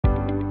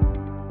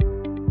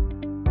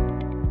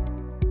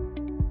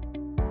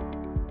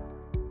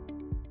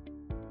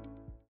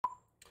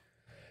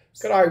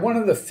G'day. One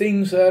of the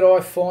things that I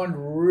find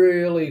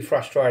really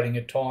frustrating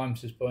at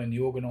times has been the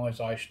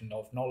organisation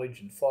of knowledge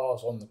and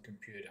files on the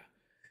computer.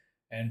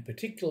 And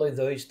particularly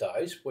these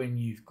days when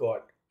you've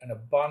got an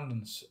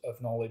abundance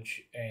of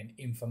knowledge and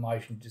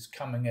information just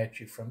coming at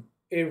you from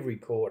every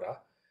quarter,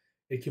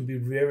 it can be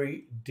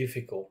very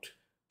difficult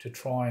to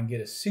try and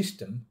get a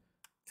system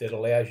that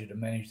allows you to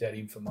manage that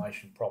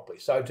information properly.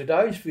 So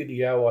today's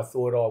video, I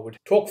thought I would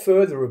talk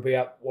further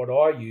about what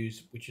I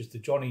use, which is the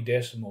Johnny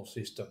Decimal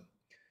system.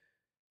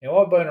 Now,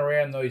 I've been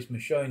around these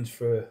machines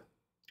for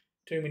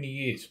too many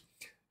years,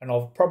 and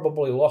I've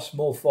probably lost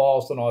more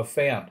files than I've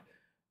found.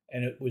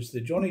 And it was the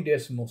Johnny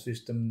Decimal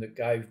system that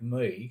gave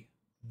me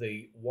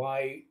the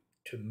way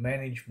to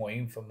manage my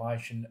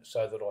information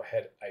so that I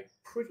had a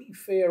pretty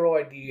fair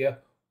idea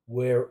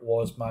where it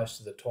was most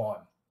of the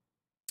time.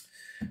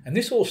 And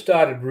this all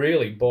started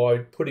really by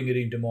putting it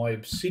into my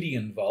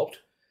Obsidian vault,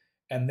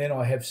 and then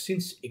I have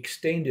since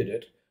extended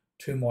it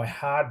to my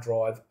hard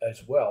drive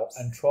as well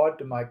and tried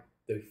to make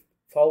the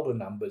folder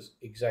numbers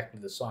exactly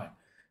the same.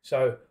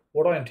 So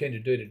what I intend to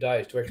do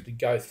today is to actually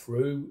go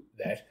through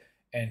that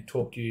and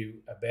talk to you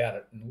about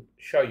it and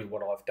show you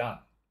what I've done.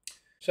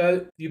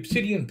 So the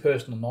Obsidian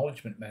Personal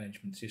Knowledge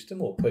Management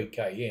System, or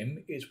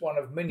PKM, is one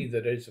of many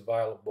that is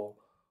available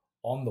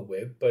on the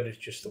web, but it's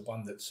just the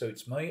one that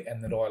suits me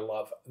and that I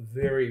love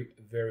very,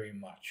 very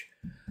much.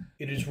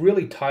 It is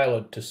really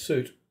tailored to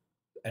suit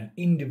an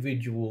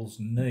individual's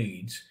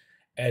needs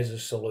as a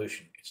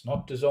solution. It's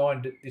not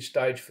designed at this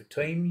stage for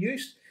team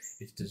use.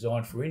 It's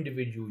designed for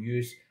individual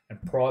use,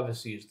 and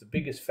privacy is the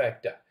biggest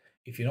factor.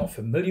 If you're not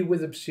familiar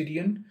with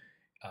Obsidian,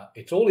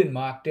 it's all in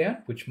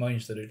Markdown, which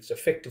means that it's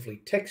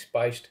effectively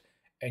text-based,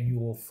 and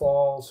your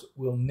files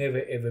will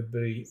never ever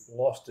be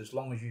lost as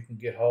long as you can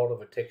get hold of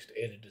a text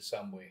editor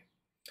somewhere.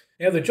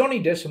 Now, the Johnny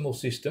Decimal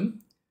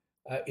system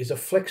is a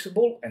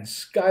flexible and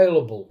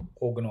scalable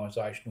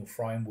organisational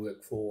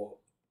framework for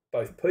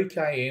both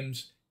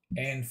PKMs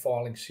and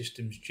filing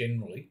systems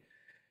generally.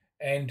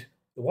 And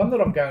the one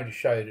that I'm going to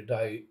show you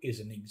today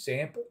is an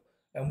example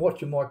and what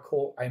you might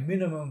call a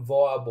minimum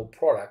viable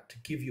product to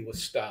give you a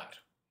start.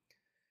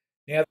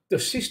 Now, the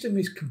system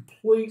is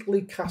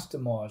completely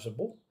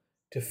customizable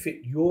to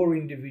fit your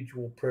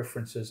individual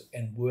preferences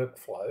and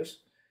workflows,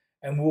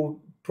 and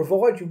will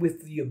provide you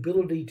with the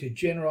ability to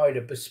generate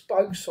a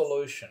bespoke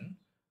solution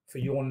for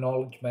your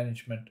knowledge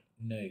management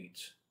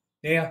needs.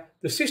 Now,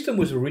 the system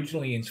was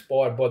originally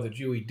inspired by the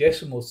Dewey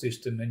Decimal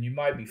System, and you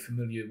may be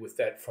familiar with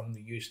that from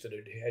the use that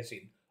it has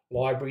in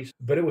libraries,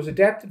 but it was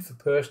adapted for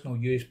personal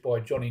use by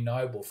Johnny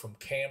Noble from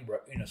Canberra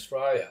in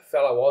Australia.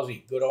 Fellow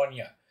Aussie, good on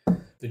you.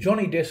 The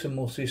Johnny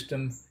Decimal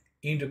system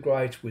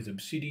integrates with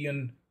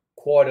Obsidian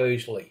quite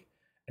easily,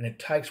 and it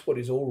takes what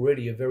is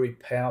already a very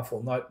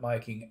powerful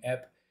note-making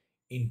app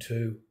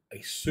into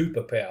a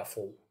super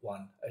powerful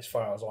one as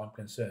far as I'm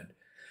concerned.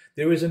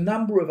 There is a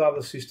number of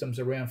other systems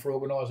around for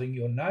organising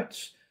your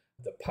notes.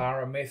 The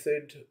Para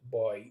method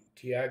by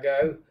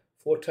Tiago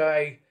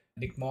Forte,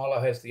 Nick Milo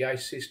has the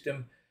ACE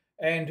system,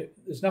 and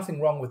there's nothing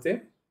wrong with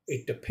them.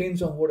 It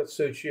depends on what it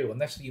suits you, and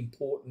that's the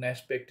important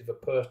aspect of a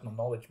personal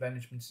knowledge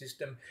management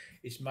system,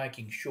 is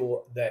making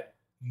sure that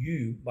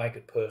you make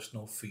it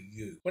personal for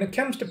you. When it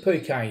comes to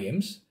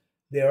PKMs,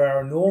 there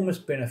are enormous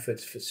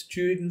benefits for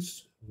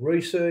students,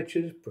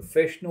 researchers,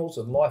 professionals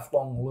and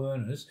lifelong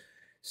learners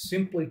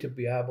simply to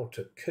be able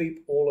to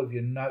keep all of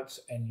your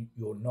notes and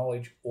your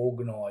knowledge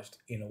organised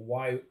in a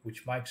way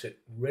which makes it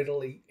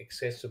readily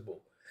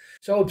accessible.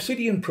 So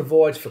Obsidian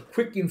provides for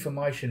quick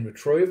information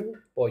retrieval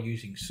by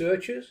using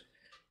searches.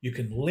 You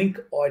can link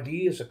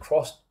ideas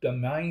across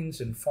domains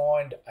and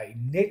find a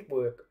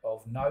network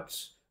of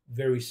notes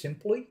very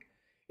simply.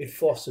 It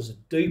fosters a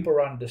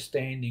deeper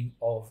understanding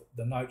of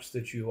the notes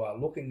that you are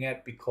looking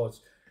at,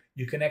 because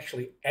you can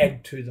actually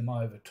add to them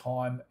over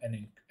time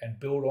and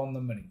build on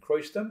them and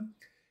increase them.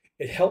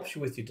 It helps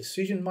you with your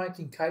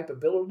decision-making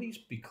capabilities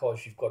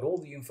because you've got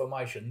all the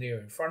information there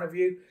in front of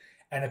you,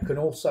 and it can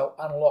also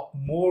unlock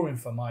more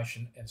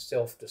information and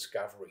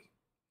self-discovery.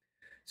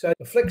 So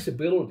the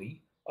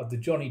flexibility of the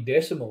Johnny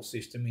Decimal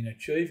system in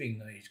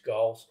achieving these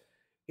goals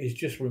is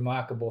just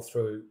remarkable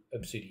through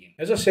Obsidian.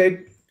 As I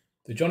said,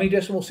 the Johnny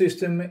Decimal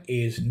system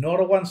is not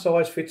a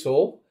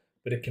one-size-fits-all,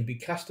 but it can be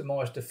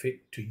customized to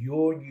fit to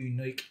your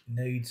unique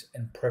needs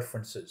and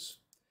preferences.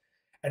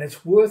 And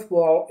it's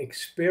worthwhile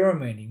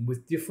experimenting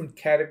with different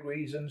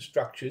categories and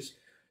structures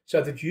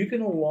so that you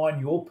can align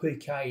your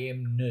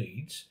PKM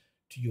needs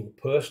to your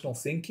personal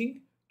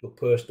thinking, your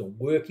personal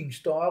working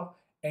style,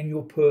 and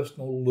your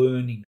personal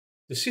learning.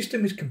 The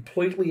system is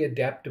completely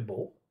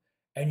adaptable,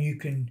 and you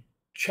can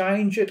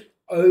change it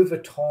over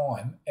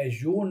time.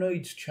 As your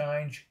needs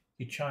change,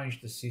 you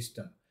change the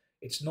system.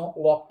 It's not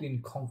locked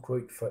in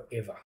concrete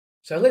forever.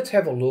 So let's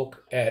have a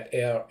look at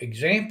our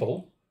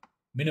example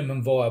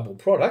minimum viable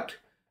product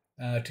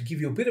to give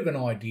you a bit of an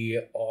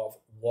idea of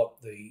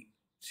what the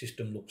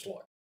system looks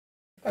like.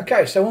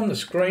 Okay, so on the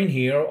screen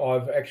here,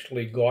 I've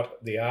actually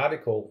got the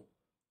article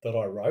that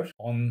I wrote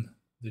on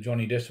the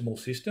Johnny Decimal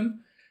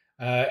system,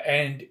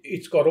 and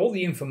it's got all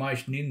the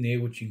information in there,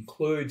 which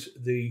includes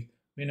the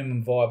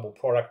minimum viable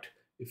product,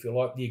 if you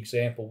like the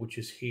example, which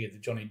is here, the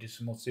Johnny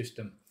Decimal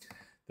system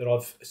that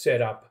I've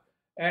set up.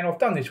 And I've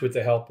done this with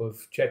the help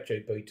of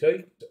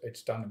ChatGPT.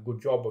 It's done a good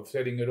job of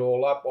setting it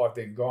all up. I've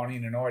then gone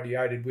in and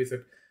ideated with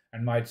it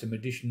and made some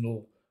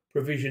additional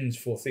provisions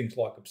for things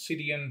like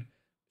Obsidian.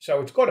 So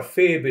it's got a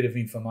fair bit of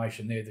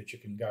information there that you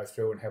can go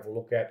through and have a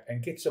look at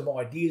and get some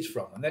ideas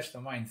from. And that's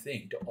the main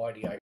thing, to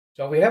ideate.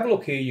 So if we have a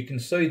look here, you can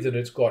see that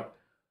it's got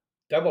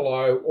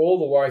 00 all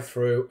the way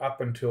through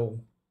up until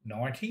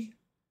 90.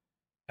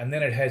 And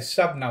then it has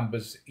sub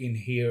numbers in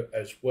here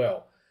as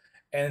well.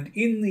 And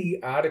in the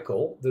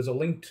article, there's a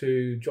link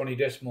to Johnny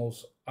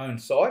Decimal's own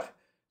site.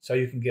 So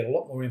you can get a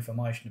lot more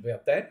information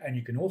about that. And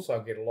you can also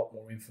get a lot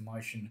more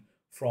information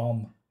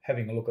from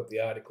having a look at the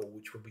article,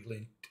 which will be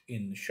linked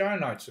in the show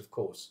notes, of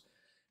course.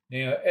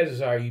 Now,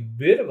 as a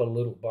bit of a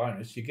little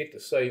bonus, you get to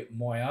see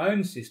my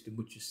own system,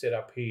 which is set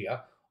up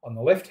here on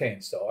the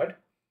left-hand side,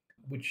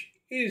 which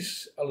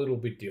is a little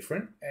bit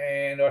different.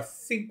 And I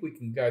think we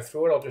can go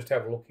through it. I'll just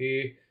have a look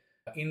here.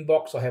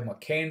 Inbox, I have my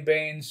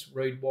Kanbans,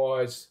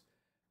 Readwise.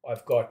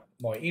 I've got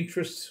my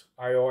interests,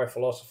 AI,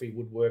 philosophy,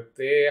 woodwork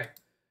there.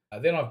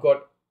 Then I've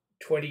got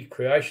 20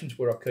 creations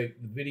where I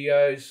keep the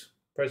videos,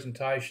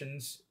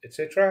 presentations,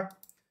 etc.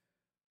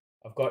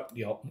 I've got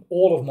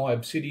all of my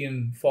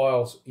Obsidian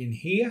files in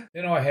here.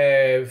 Then I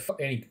have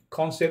any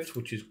concepts,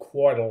 which is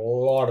quite a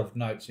lot of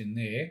notes in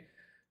there.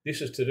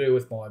 This is to do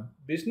with my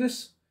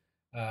business.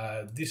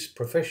 This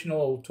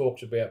professional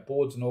talks about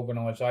boards and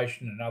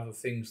organisation and other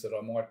things that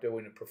I might do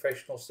in a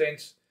professional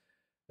sense.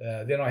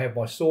 Then I have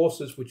my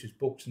sources, which is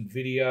books and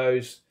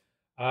videos,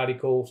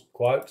 articles,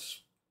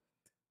 quotes.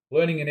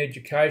 Learning and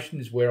education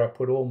is where I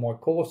put all my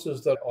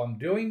courses that I'm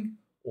doing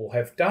or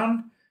have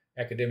done,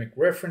 academic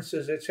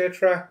references,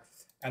 etc.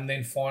 And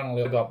then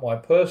finally, I've got my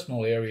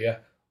personal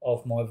area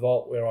of my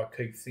vault where I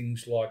keep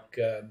things like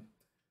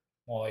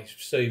my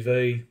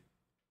CV,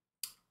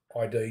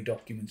 ID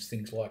documents,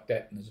 things like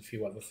that, and there's a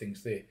few other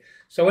things there.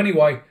 So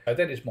anyway, that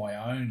is my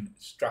own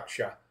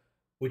structure,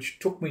 which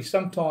took me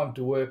some time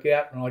to work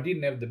out, and I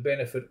didn't have the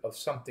benefit of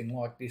something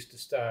like this to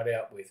start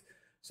out with.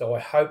 So I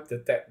hope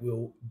that that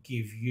will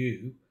give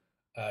you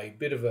a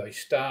bit of a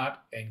start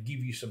and give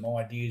you some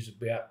ideas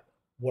about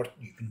what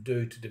you can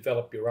do to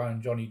develop your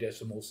own Johnny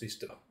Decimal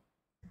system.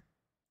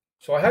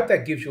 So I hope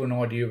that gives you an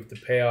idea of the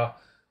power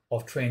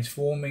of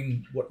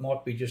transforming what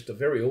might be just a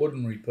very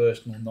ordinary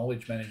personal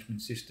knowledge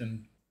management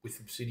system with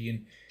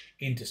Obsidian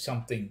into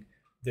something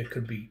that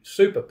could be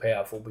super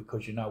powerful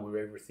because you know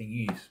where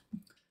everything is.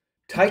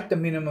 Take the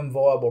minimum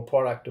viable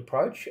product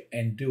approach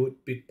and do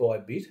it bit by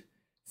bit.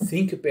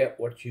 Think about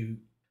what you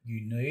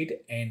need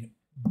and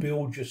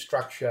build your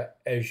structure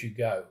as you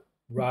go,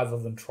 rather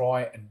than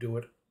try and do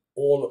it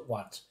all at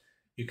once.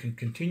 You can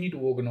continue to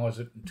organise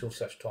it until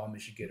such time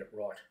as you get it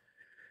right.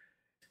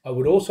 I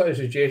would also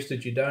suggest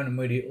that you don't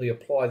immediately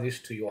apply this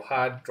to your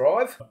hard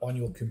drive on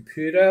your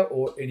computer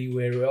or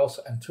anywhere else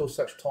until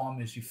such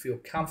time as you feel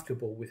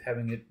comfortable with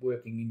having it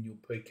working in your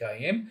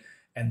PKM,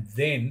 and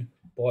then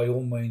by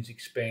all means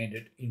expand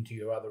it into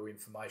your other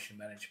information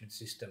management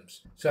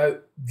systems.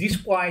 So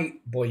this way,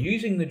 by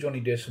using the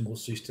Johnny Decimal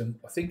system,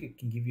 I think it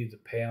can give you the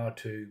power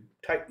to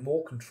take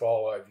more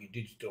control over your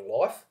digital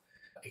life.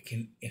 It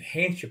can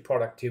enhance your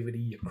productivity,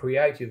 your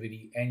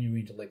creativity, and your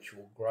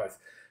intellectual growth,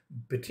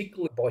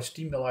 particularly by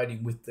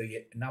stimulating with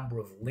the number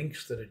of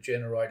links that are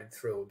generated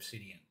through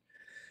Obsidian.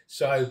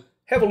 So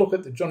have a look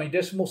at the Johnny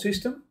Decimal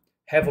system,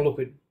 have a look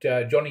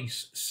at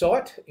Johnny's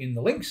site in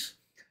the links,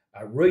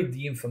 read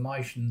the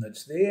information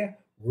that's there,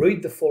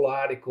 read the full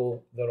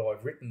article that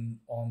I've written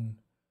on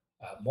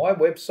my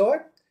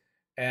website,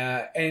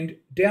 and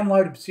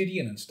download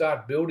Obsidian and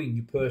start building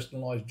your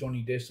personalised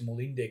Johnny Decimal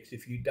index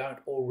if you don't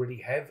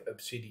already have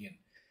Obsidian.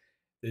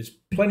 There's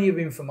plenty of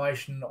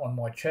information on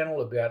my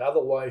channel about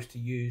other ways to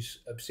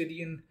use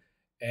Obsidian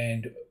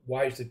and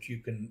ways that you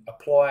can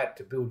apply it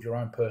to build your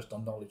own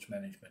personal knowledge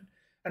management.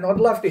 And I'd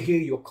love to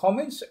hear your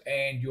comments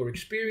and your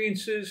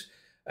experiences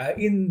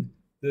in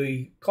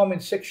the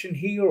comment section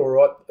here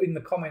or in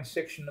the comment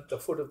section at the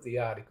foot of the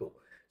article.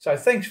 So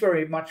thanks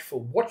very much for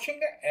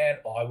watching, and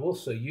I will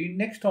see you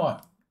next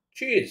time.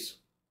 Cheers.